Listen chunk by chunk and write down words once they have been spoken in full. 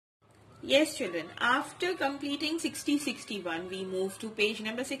Yes, children. After completing 60-61, we move to page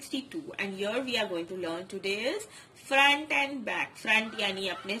number 62, and here we are going to learn today is front and back. Front यानी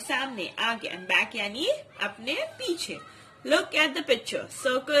अपने सामने आगे, and back यानी अपने पीछे. Look at the picture.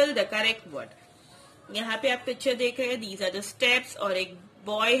 Circle the correct word. यहाँ पे आप पिक्चर देख रहे हैं. These are the steps. और एक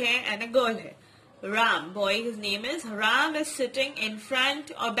boy है and a girl है. Ram, boy, his name is Ram, is sitting in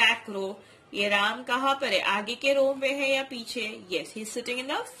front or back row. ये राम कहाँ पर है? आगे के रो में है या पीछे? Yes, he is sitting in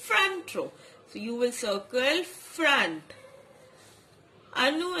the front row. So you will circle front.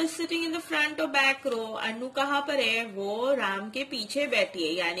 Anu is sitting in the front or back row. Anu कहाँ पर है? वो राम के पीछे बैठी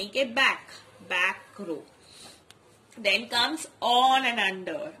है, यानी के back row. Then comes on and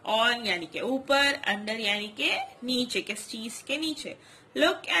under. On यानी के ऊपर, under यानी के नीचे, किस चीज के नीचे.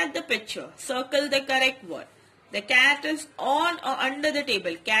 Look at the picture. Circle the correct word. The cat is on or under the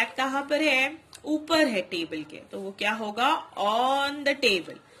table. Cat कहाँ पर है? ऊपर है टेबल के, तो वो क्या होगा? On the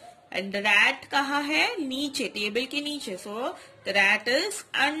table. And the rat कहाँ है? नीचे, टेबल के नीचे. So the rat is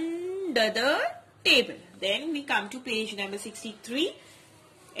under the table. Then we come to page number 63.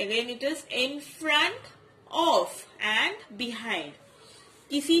 Again it is in front of and behind.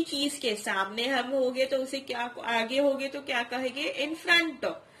 किसी चीज के सामने हम होंगे तो उसे क्या, आगे होंगे तो क्या कहेंगे? In front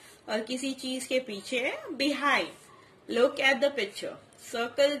of. और किसी चीज के पीछे behind. Look at the picture.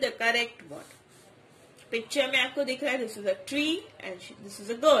 Circle the correct word. Picture में आपको दिख रहा है, this is a tree and this is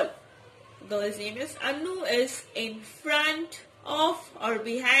a girl. Girl's name is Anu, is in front of or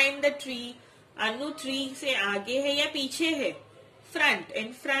behind the tree. Anu tree से आगे है या पीछे है? Front,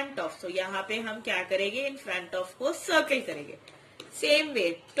 in front of. So यहाँ पे हम क्या करेंगे? In front of को circle करेंगे. Same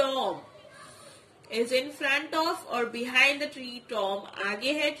way, Tom is in front of or behind the tree. Tom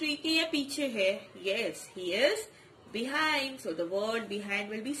आगे है tree के या पीछे है? Yes, he is behind. So the word behind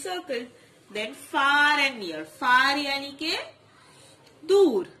will be circled. Then far and near. Far यानी के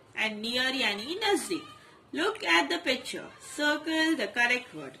दूर and near यानी नजदीक. Look at the picture. Circle the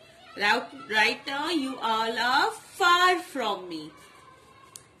correct word. Right now you all are far from me.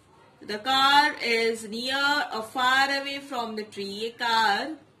 The car is near or far away from the tree. ये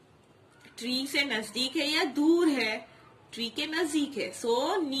car tree से नजदीक है या दूर है? ट्री के नजदीक है.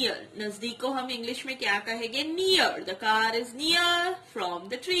 सो नियर, नजदीक को हम इंग्लिश में क्या कहेंगे? Near. The car is near from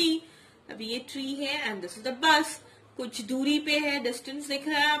the tree. अभी ये ट्री है and this is the bus. कुछ दूरी पे है, डिस्टेंस दिख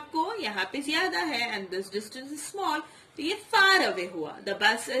रहा है आपको, यहाँ पे ज्यादा है and this distance is small, तो ये फार अवे हुआ. The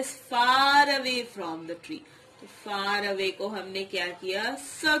bus is far away from the tree. तो फार अवे को हमने क्या किया?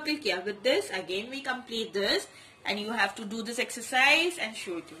 सर्कल किया. With this again we complete this and you have to do this exercise and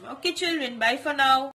show it to me. Okay children, bye for now.